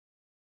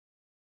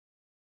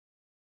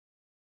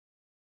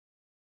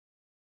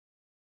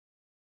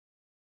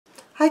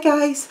Hi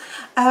guys,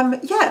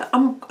 yeah,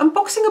 I'm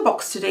unboxing a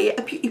box today,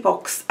 a beauty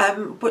box,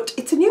 but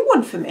it's a new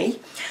one for me.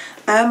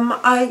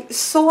 I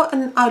saw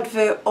an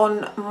advert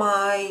on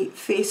my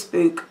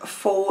Facebook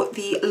for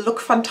the Look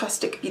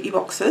Fantastic beauty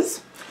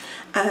boxes,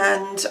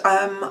 and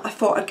I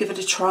thought I'd give it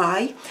a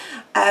try.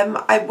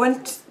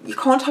 You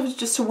can't have it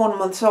just for 1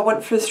 month, so I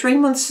went for a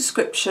 3-month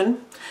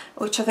subscription,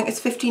 which I think is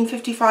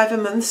 $15.55 a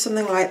month,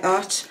 something like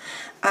that.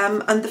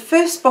 And the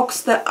first box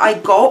that I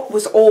got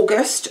was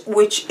August,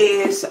 which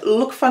is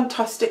Look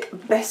Fantastic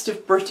Best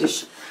of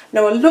British.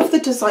 Now I love the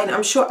design.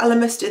 I'm sure ELLE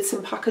did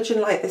some packaging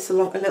like this a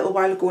little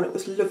while ago and it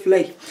was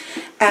lovely.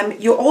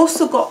 You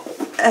also got,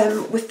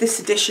 with this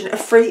edition, a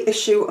free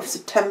issue of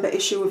September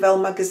issue of ELLE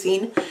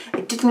magazine.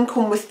 It didn't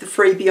come with the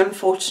freebie,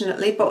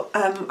 unfortunately, but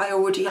I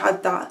already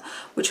had that,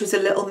 which was a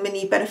little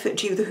mini benefit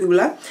due the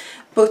hula.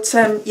 But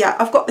yeah,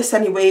 I've got this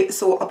anyway,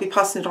 so I'll be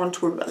passing it on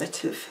to a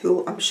relative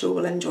who I'm sure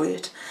will enjoy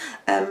it.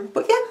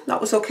 But yeah, that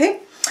was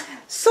okay.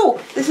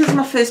 So this is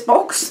my first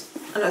box,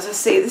 and as I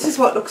say, this is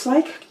what it looks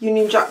like.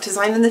 Union Jack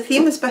design, and the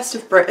theme is Best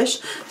of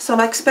British, so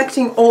I'm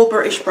expecting all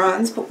British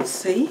brands, but we'll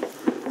see.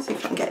 See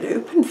if I can get it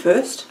open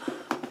first,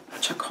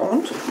 which I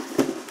can't.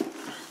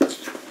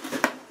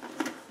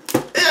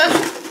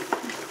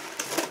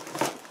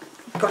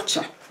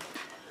 Gotcha.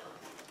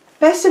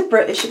 Best of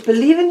British,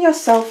 believe in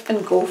yourself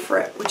and go for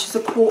it, which is a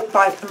quote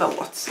by Emma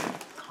Watson.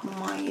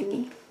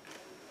 Hermione.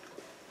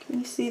 Can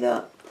you see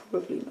that?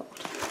 Probably not.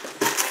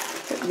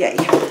 But yay.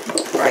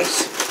 Right,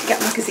 you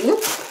get a magazine,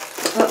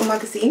 a little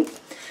magazine,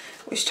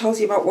 which tells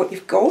you about what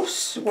you've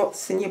got,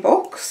 what's in your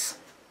box.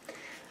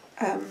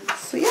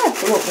 So yeah,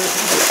 we'll open it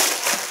and have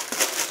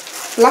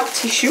a look. Black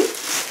tissue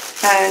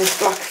and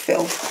black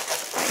film.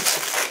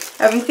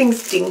 Right.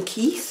 Everything's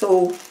dinky,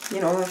 so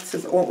you know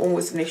that's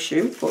always an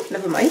issue, but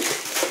never mind.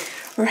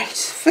 Right,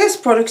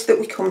 first product that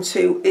we come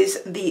to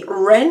is the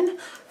Ren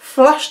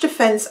Flash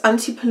Defense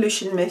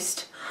Anti-Pollution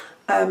Mist.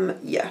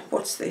 Yeah,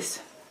 what's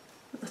this?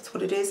 That's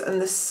what it is, and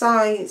the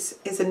size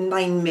is a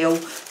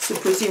 9mm, so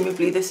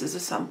presumably this is a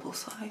sample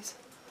size.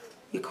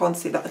 You can't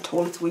see that at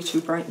all, it's way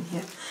too bright in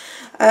here.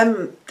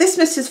 This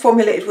mist is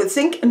formulated with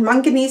zinc and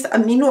manganese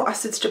amino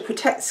acids to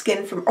protect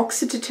skin from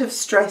oxidative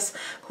stress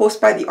caused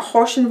by the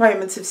harsh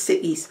environments of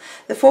cities.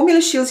 The formula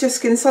shields your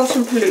skin cells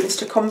from pollutants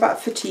to combat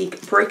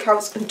fatigue,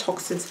 breakouts and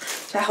toxins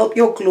to help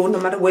your glow no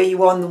matter where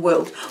you are in the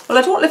world. Well,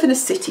 I don't live in a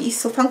city,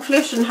 so thankfully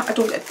I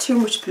don't get too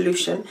much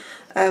pollution,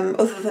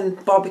 other than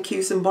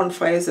barbecues and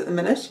bonfires at the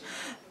minute.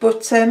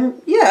 But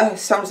yeah,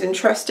 sounds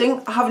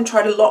interesting. I haven't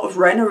tried a lot of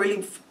Ren. I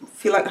really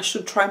feel like I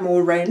should try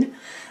more Ren.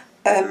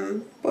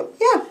 But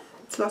yeah,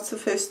 so that's the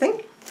first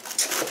thing.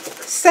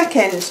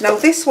 Second, now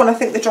this one, I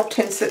think they dropped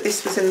hints that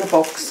this was in the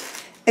box.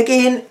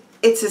 Again,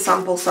 it's a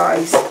sample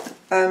size.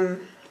 It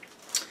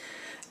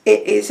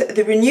is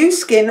the Renew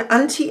Skin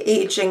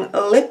Anti-Aging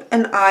Lip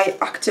and Eye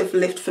Active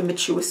Lift for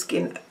Mature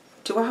Skin.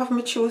 Do I have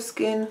mature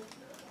skin?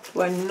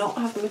 Do I not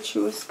have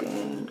mature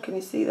skin? Can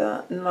you see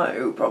that?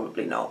 No,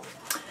 probably not.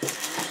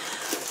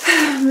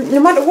 No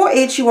matter what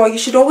age you are, you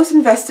should always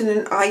invest in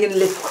an eye and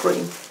lip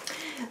cream.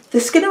 The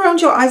skin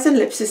around your eyes and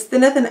lips is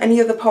thinner than any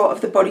other part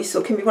of the body,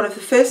 so it can be one of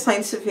the first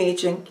signs of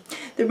aging.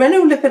 The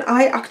Renu Lip and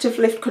Eye Active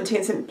Lift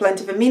contains a blend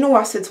of amino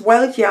acids,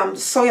 wild yam,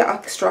 soya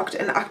extract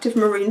and active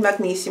marine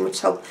magnesium,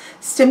 which help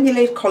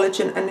stimulate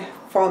collagen and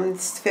firm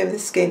the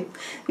skin.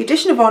 The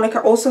addition of arnica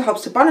also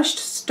helps to banish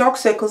dark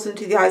circles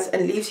into the eyes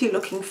and leaves you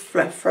looking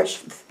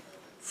fresh-faced.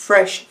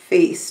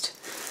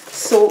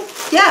 So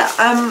yeah,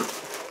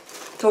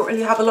 don't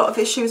really have a lot of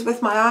issues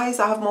with my eyes.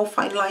 I have more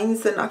fine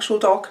lines than actual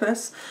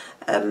darkness.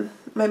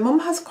 My mum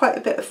has quite a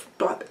bit of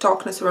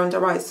darkness around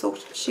her eyes, so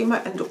she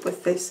might end up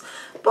with this.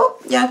 But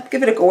yeah,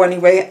 give it a go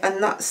anyway,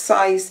 and that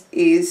size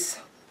is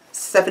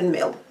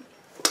 7mm.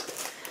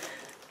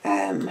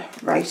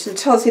 Right, and it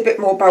tells you a bit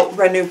more about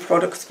Renu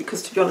products,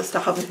 because to be honest I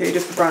haven't heard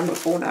of the brand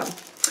before now.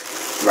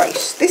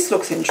 Right, this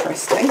looks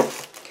interesting.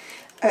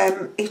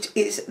 It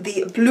is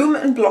the Bloom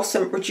and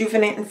Blossom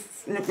Rejuvenation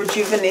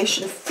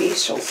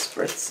Facial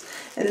Spritz,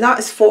 and that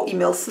is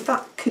 40ml, so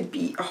that could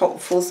be a hot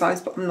full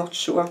size, but I'm not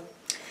sure.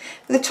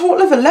 The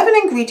total of 11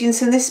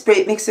 ingredients in this spray,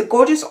 it makes a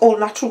gorgeous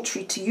all-natural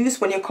treat to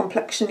use when your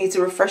complexion needs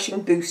a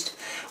refreshing boost.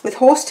 With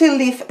horsetail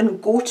leaf and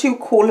go-to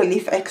cola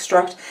leaf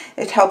extract,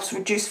 it helps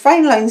reduce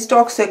fine lines,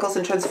 dark circles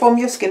and transform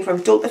your skin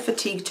from dull to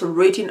fatigue to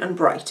radiant and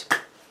bright.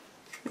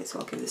 Okay, so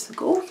I'll give this a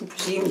go. I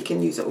presume you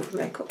can use it over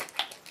makeup.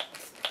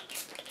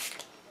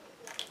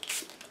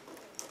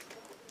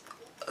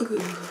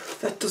 Ooh,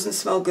 that doesn't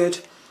smell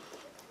good.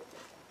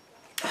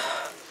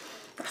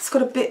 That's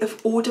got a bit of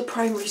eau de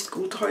primary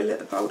school toilet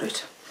about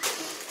it.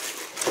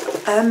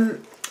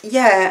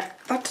 Yeah,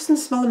 that doesn't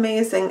smell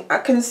amazing. I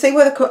can see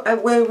where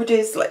it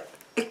is, like,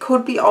 it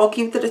could be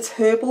argued that it's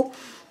herbal,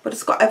 but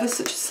it's got ever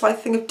such a slight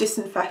thing of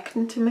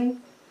disinfectant to me.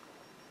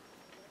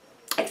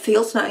 It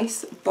feels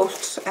nice,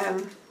 but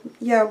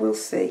yeah, we'll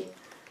see.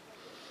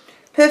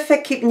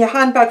 Perfect keeping your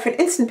handbag for an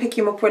instant pick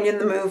you up when you're in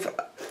the move.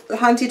 The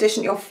handy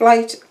addition to your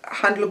flight,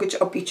 hand luggage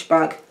or beach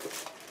bag.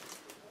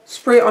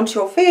 Spray it onto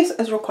your face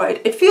as required.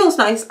 It feels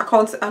nice. I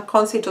can't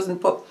say it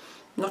doesn't, but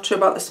Not sure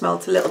about the smell,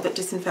 it's a little bit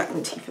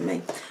disinfectant-y for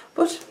me.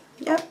 But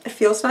yeah, it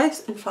feels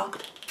nice. In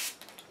fact,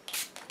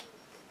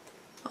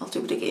 I'll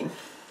do it again.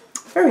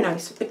 Very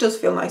nice. It does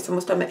feel nice, I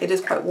must admit. It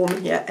is quite warm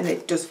in here and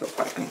it does feel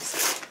quite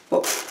nice. But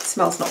it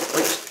smells not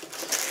great.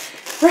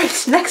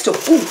 Right, next up.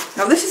 Ooh,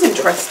 now this is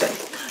interesting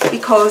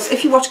because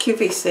if you watch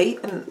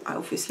QVC, and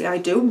obviously I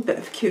do, I'm a bit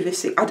of a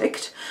QVC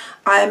addict,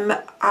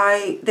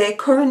 their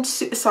current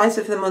super size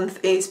of the month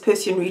is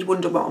Percy and Reed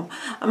Wonder Balm.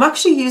 I'm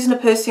actually using a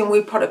Percy and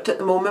Reed product at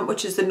the moment,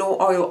 which is the No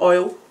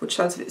Oil, which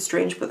sounds a bit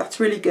strange, but that's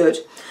really good.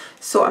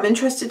 So I'm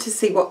interested to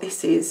see what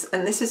this is,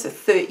 and this is a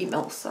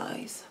 30ml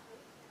size.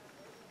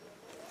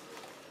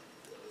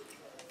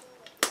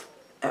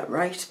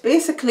 Right,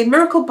 basically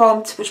Miracle Balm,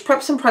 which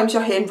preps and primes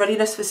your hair in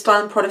readiness for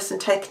styling products and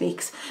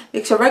techniques,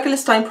 makes your regular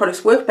styling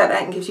products work better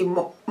and gives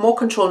you more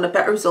control and a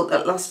better result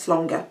that lasts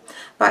longer.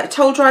 But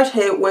towel dried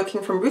hair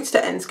working from roots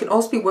to ends can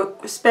also be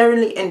worked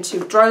sparingly into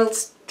dry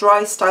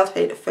styled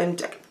hair to firm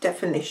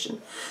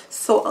definition.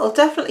 So I'll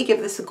definitely give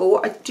this a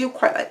go. I do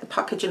quite like the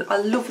packaging. I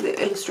love the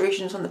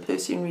illustrations on the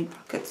Percy and Reed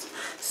packets.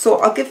 So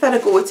I'll give that a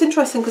go. It's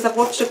interesting because I've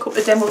watched a couple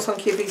of demos on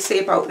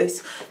QVC about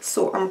this,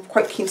 so I'm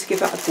quite keen to give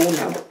that a go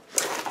now.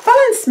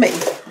 Balance Me.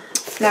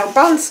 Now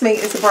Balance Me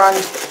is a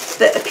brand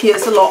that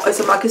appears a lot as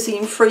a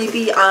magazine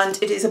freebie,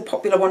 and it is a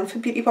popular one for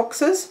beauty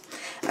boxes.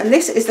 And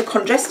this is the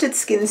Congested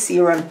Skin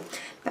Serum.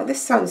 Now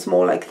this sounds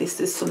more like this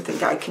is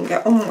something I can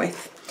get on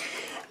with.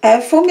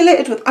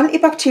 Formulated with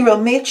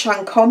antibacterial Mei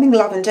Chang, calming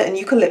lavender and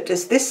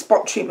eucalyptus, this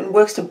spot treatment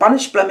works to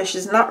banish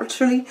blemishes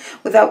naturally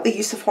without the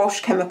use of harsh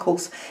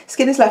chemicals.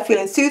 Skin is left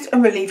feeling soothed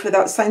and relieved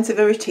without signs of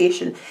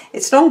irritation.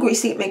 It's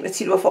non-greasy, making it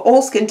suitable for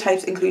all skin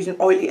types, including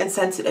oily and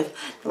sensitive.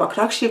 Now, I could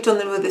actually have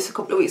done with this a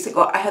couple of weeks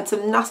ago. I had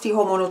some nasty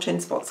hormonal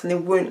chin spots and they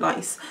weren't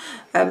nice.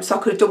 So I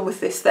could have done with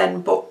this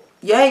then, but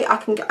yay,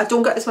 I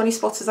don't get as many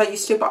spots as I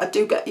used to, but I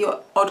do get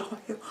your odd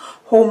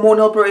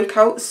hormonal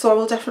breakouts, so I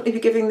will definitely be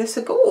giving this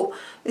a go.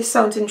 This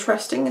sounds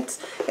interesting.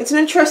 It's an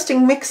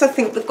interesting mix. I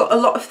think they've got a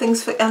lot of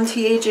things for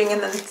anti-aging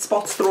and then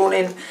spots thrown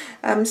in.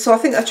 So I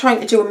think they're trying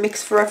to do a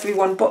mix for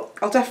everyone, but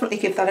I'll definitely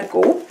give that a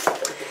go.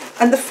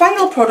 And the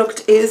final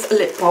product is a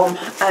lip balm.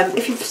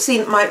 If you've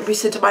seen my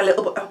recent my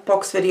little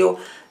box video,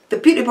 the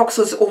beauty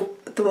boxes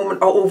at the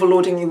moment are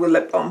overloading you with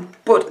lip balm,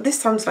 but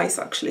this sounds nice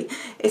actually.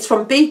 It's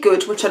from Be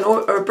Good, which I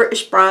know are a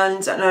British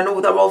brand, and I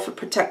know they're all for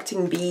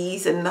protecting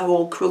bees and they're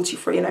all cruelty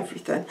free and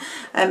everything.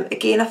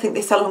 Again, I think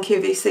they sell on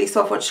QVC,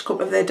 so I've watched a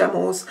couple of their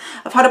demos.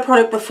 I've had a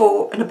product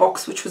before in a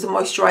box which was a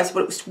moisturiser,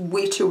 but it was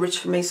way too rich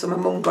for me, so my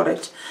mum got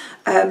it.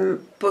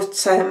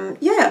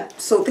 Yeah,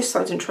 so this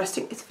sounds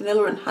interesting. It's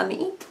vanilla and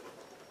honey.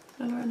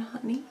 Vanilla and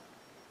honey.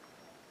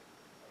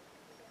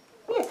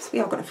 Yes, we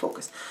are going to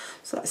focus.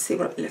 So let's see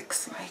what it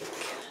looks like.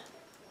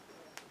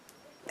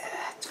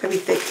 It's very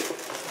thick.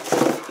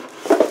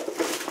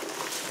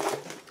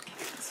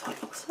 That's what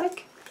it looks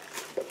like.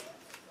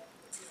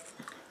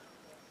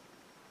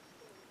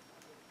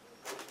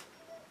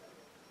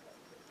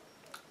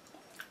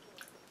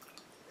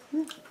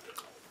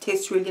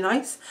 Tastes really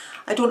nice.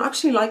 I don't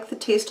actually like the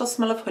taste or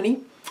smell of honey,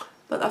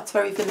 but that's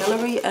very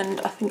vanilla-y,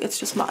 and I think it's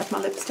just matted my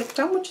lipstick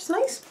down, which is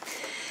nice.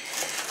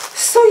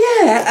 So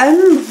yeah,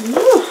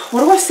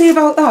 what do I say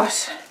about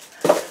that?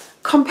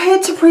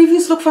 Compared to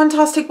previous Look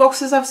Fantastic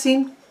boxes I've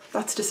seen,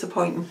 that's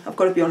disappointing, I've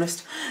got to be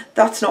honest.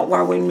 That's not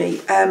wowing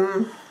me.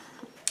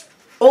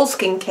 All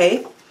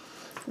skincare,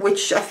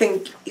 which I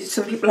think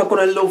some people are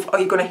going to love or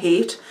you're going to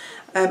hate.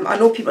 I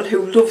know people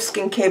who love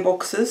skincare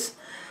boxes,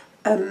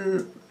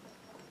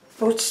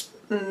 but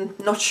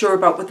not sure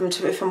about with them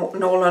too, if I'm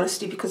in all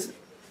honesty, because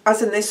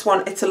as in this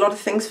one, it's a lot of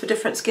things for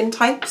different skin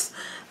types.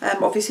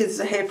 Obviously there's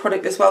a hair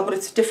product as well, but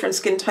it's different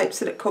skin types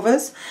that it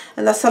covers.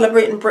 And they're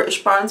celebrating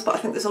British brands, but I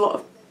think there's a lot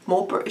of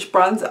more British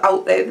brands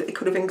out there that they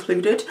could have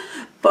included.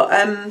 But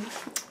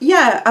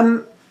yeah,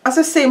 as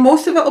I say,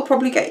 most of it will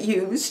probably get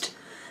used.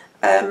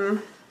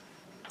 I'm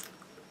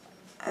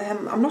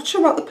not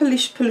sure about the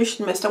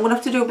pollution mist. I'm going to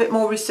have to do a bit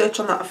more research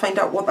on that to find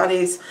out what that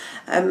is.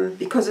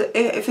 Because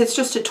if it's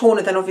just a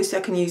toner, then obviously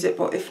I can use it,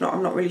 but if not,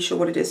 I'm not really sure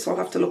what it is, so I'll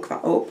have to look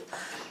that up.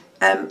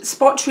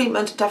 Spot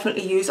treatment,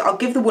 definitely use. I'll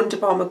give the Wonder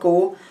Balm a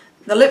go.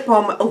 The lip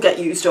balm will get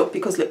used up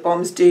because lip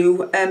balms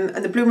do. And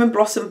the Bloom and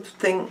Blossom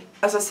thing,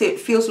 as I say, it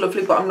feels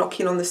lovely, but I'm not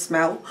keen on the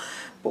smell.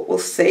 But we'll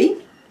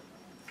see.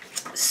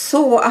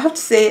 So I have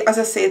to say, as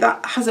I say,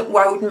 that hasn't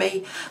wowed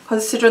me,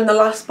 considering the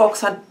last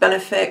box had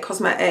Benefit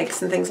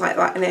Cosmetics and things like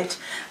that in it.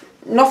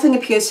 Nothing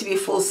appears to be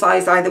full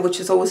size either, which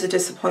is always a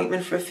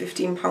disappointment for a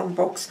 £15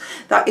 box.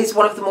 That is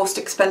one of the most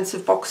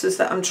expensive boxes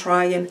that I'm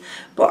trying.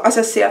 But as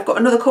I say, I've got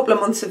another couple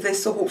of months of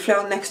this, so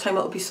hopefully next time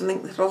it'll be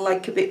something that I'll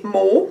like a bit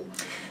more.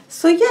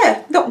 So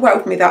yeah, not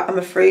wowed me that, I'm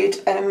afraid.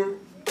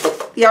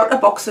 The outer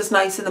box is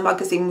nice and the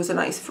magazine was a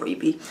nice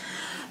freebie.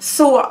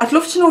 So I'd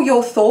love to know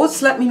your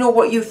thoughts. Let me know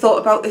what you thought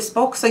about this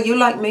box. Are you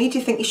like me? Do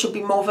you think you should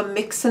be more of a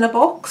mix in a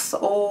box,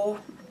 or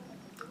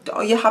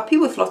are you happy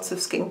with lots of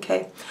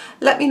skincare?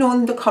 Let me know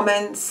in the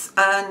comments,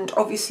 and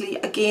obviously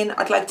again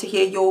I'd like to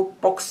hear your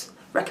box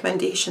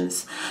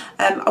recommendations.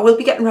 I will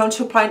be getting around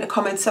to replying to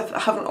comments if I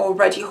haven't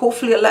already.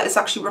 Hopefully let us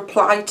actually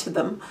reply to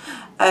them.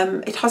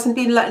 It hasn't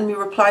been letting me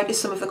reply to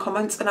some of the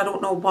comments, and I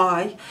don't know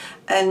why.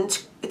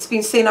 And it's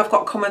been saying I've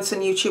got comments on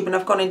YouTube, and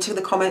I've gone into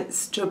the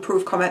comments to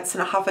approve comments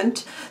and I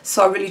haven't.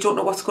 So I really don't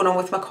know what's going on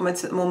with my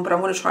comments at the moment, but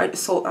I'm going to try to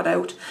sort that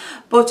out.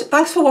 But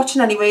thanks for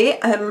watching anyway.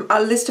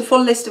 I'll list a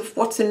full list of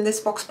what's in this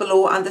box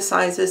below and the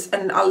sizes,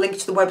 and I'll link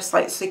to the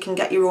website so you can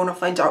get your own or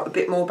find out a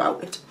bit more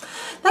about it.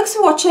 Thanks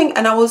for watching,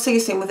 and I will see you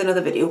soon with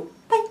another video.